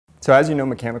So as you know,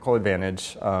 mechanical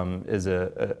advantage is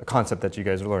a concept that you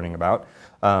guys are learning about.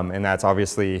 And that's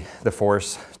obviously the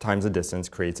force times the distance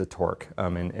creates a torque.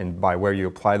 And by where you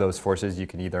apply those forces, you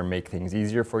can either make things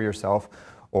easier for yourself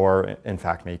or in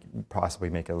fact possibly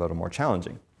make it a little more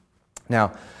challenging.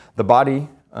 Now, the body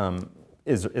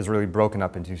is really broken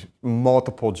up into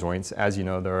multiple joints. As you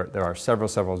know, there are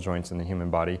several joints in the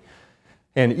human body.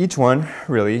 And each one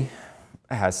really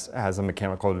has a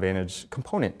mechanical advantage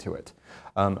component to it.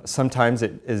 Sometimes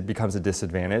it becomes a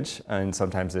disadvantage, and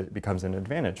sometimes it becomes an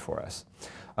advantage for us.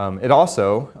 It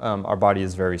also, our body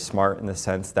is very smart in the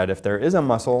sense that if there is a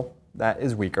muscle that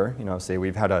is weaker, say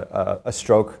we've had a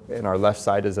stroke and our left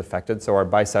side is affected, so our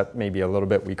bicep may be a little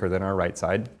bit weaker than our right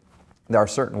side. There are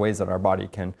certain ways that our body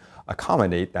can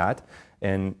accommodate that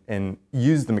and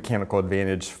use the mechanical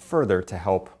advantage further to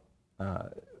help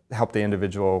the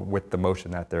individual with the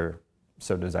motion that they're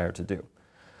so desire to do.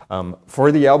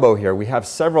 For the elbow here, we have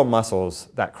several muscles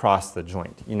that cross the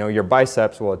joint. Your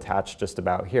biceps will attach just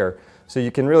about here. So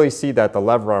you can really see that the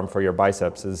lever arm for your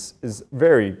biceps is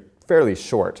fairly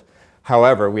short.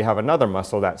 However, we have another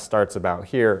muscle that starts about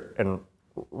here and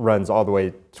runs all the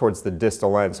way towards the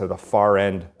distal end, so the far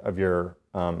end of your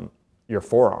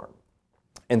forearm.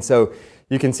 And so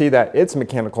you can see that its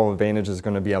mechanical advantage is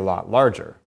going to be a lot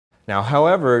larger. Now,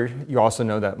 however, you also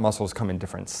know that muscles come in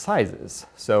different sizes.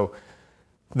 So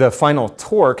the final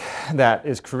torque that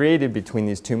is created between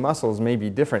these two muscles may be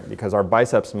different because our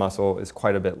biceps muscle is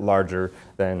quite a bit larger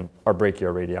than our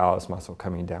brachioradialis muscle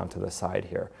coming down to the side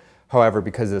here. However,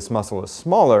 because this muscle is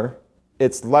smaller,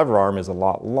 its lever arm is a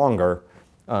lot longer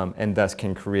and thus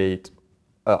can create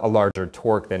a larger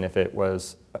torque than if it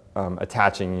was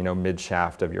attaching,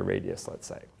 mid-shaft of your radius, let's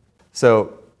say.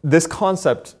 So this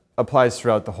concept applies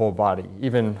throughout the whole body,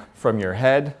 even from your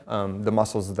head, the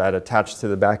muscles that attach to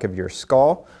the back of your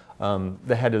skull.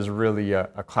 The head is really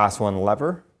a class 1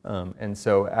 lever. And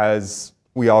so as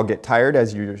we all get tired,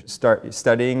 as you start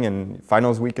studying and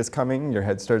finals week is coming, your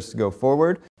head starts to go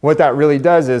forward. What that really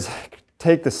does is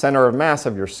take the center of mass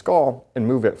of your skull and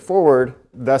move it forward,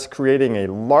 thus creating a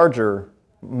larger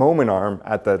moment arm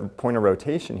at the point of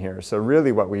rotation here. So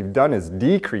really what we've done is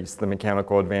decrease the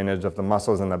mechanical advantage of the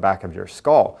muscles in the back of your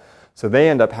skull. So they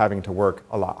end up having to work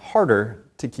a lot harder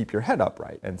to keep your head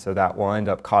upright. And so that will end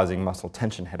up causing muscle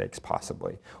tension headaches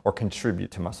possibly, or contribute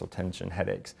to muscle tension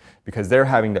headaches, because they're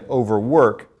having to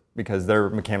overwork because their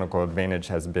mechanical advantage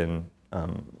has been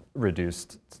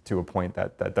reduced to a point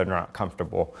that they're not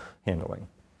comfortable handling.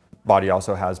 Body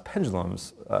also has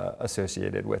pendulums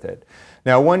associated with it.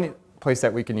 Now, one place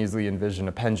that we can easily envision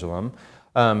a pendulum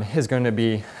is going to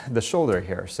be the shoulder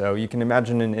here. So you can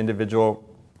imagine an individual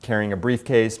carrying a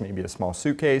briefcase, maybe a small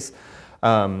suitcase,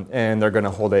 and they're going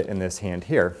to hold it in this hand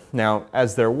here. Now,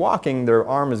 as they're walking, their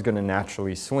arm is going to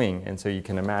naturally swing, and so you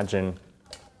can imagine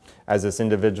as this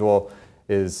individual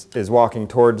is walking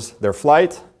towards their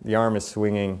flight, the arm is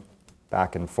swinging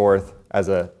back and forth as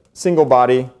a single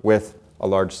body with a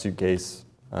large suitcase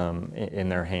in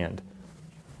their hand.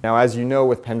 Now, as you know,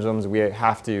 with pendulums, we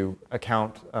have to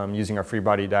account using our free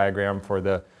body diagram for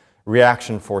the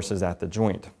reaction forces at the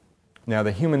joint. Now,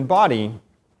 the human body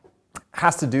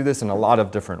has to do this in a lot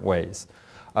of different ways.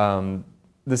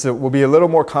 This will be a little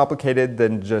more complicated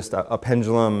than just a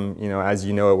pendulum, as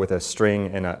you know it, with a string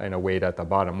and a weight at the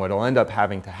bottom. What will end up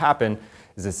having to happen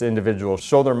is this individual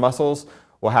shoulder muscles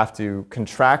will have to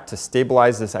contract to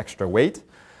stabilize this extra weight.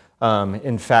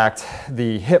 In fact,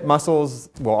 the hip muscles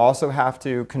will also have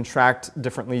to contract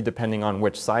differently depending on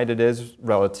which side it is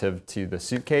relative to the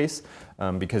suitcase,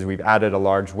 because we've added a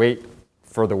large weight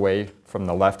further away from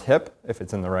the left hip if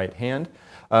it's in the right hand.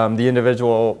 The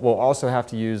individual will also have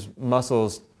to use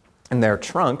muscles in their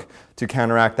trunk to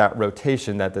counteract that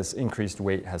rotation that this increased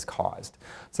weight has caused.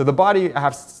 So the body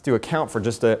has to account for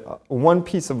just one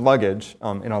piece of luggage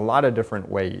in a lot of different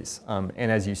ways. And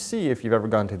as you see, if you've ever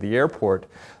gone to the airport,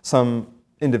 some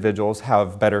individuals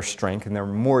have better strength and they're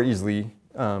more easily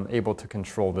able to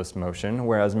control this motion,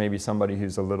 whereas maybe somebody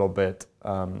who's a little bit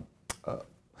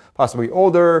possibly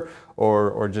older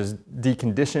or just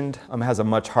deconditioned has a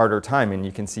much harder time, and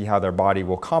you can see how their body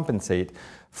will compensate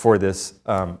for this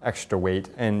extra weight,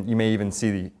 and you may even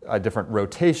see a different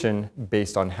rotation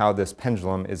based on how this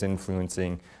pendulum is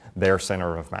influencing their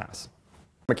center of mass.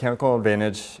 Mechanical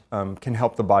advantage can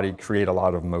help the body create a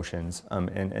lot of motions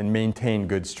and maintain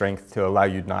good strength to allow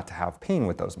you not to have pain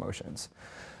with those motions.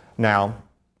 Now,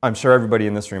 I'm sure everybody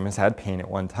in this room has had pain at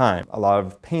one time. A lot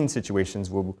of pain situations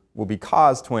will be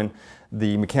caused when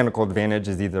the mechanical advantage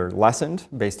is either lessened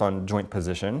based on joint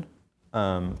position,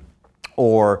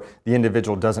 or the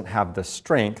individual doesn't have the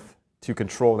strength to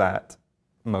control that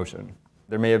motion.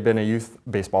 There may have been a youth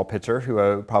baseball pitcher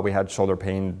who probably had shoulder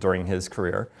pain during his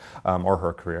career or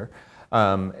her career.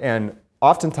 And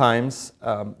oftentimes,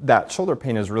 that shoulder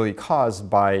pain is really caused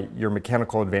by your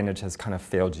mechanical advantage has kind of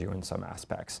failed you in some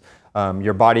aspects.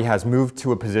 Your body has moved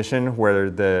to a position where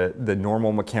the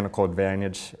normal mechanical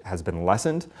advantage has been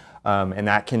lessened, and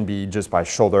that can be just by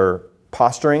shoulder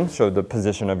posturing, so the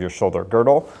position of your shoulder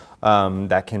girdle.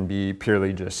 That can be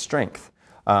purely just strength.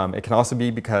 It can also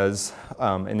be because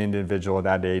an individual at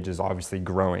that age is obviously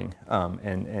growing,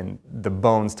 and the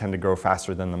bones tend to grow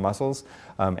faster than the muscles,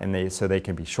 so they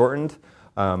can be shortened,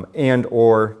 and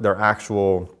or their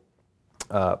actual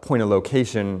point of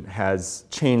location has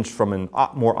changed from a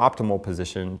more optimal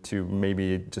position to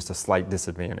maybe just a slight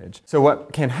disadvantage. So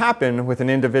what can happen with an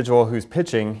individual who's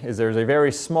pitching is there's a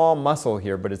very small muscle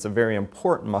here, but it's a very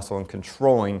important muscle in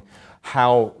controlling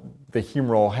how the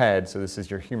humeral head, so this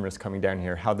is your humerus coming down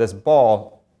here, how this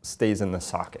ball stays in the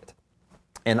socket.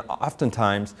 And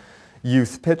oftentimes,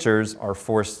 youth pitchers are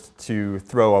forced to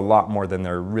throw a lot more than they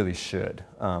really should,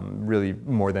 really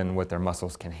more than what their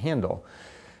muscles can handle.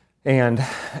 And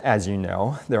as you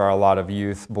know, there are a lot of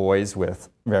youth boys with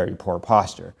very poor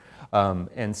posture.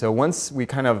 And so once we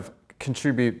kind of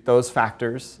contribute those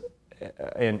factors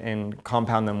and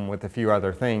compound them with a few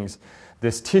other things,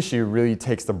 this tissue really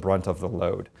takes the brunt of the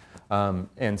load.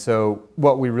 And so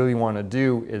what we really want to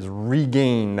do is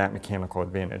regain that mechanical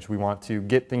advantage. We want to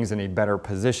get things in a better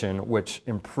position, which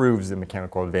improves the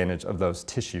mechanical advantage of those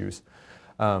tissues.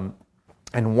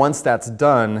 And once that's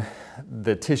done,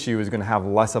 the tissue is going to have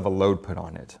less of a load put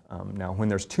on it. Now, when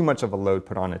there's too much of a load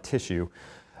put on a tissue,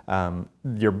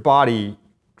 your body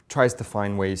tries to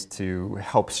find ways to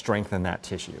help strengthen that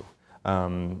tissue.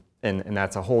 And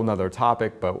that's a whole nother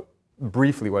topic, but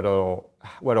briefly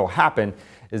what'll happen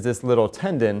is this little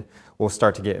tendon will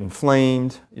start to get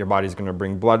inflamed. Your body's going to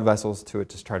bring blood vessels to it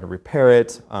to try to repair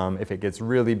it. If it gets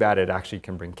really bad, it actually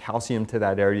can bring calcium to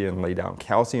that area and lay down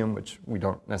calcium, which we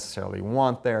don't necessarily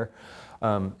want there.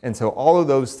 And so all of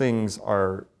those things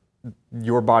are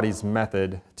your body's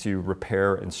method to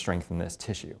repair and strengthen this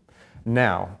tissue.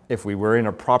 Now, if we were in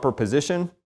a proper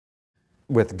position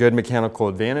with good mechanical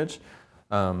advantage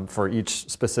for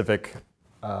each specific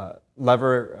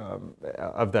lever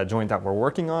of that joint that we're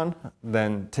working on,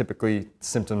 then typically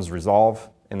symptoms resolve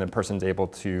and the person's able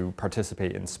to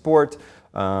participate in sport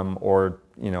or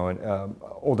an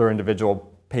older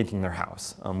individual painting their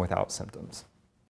house without symptoms.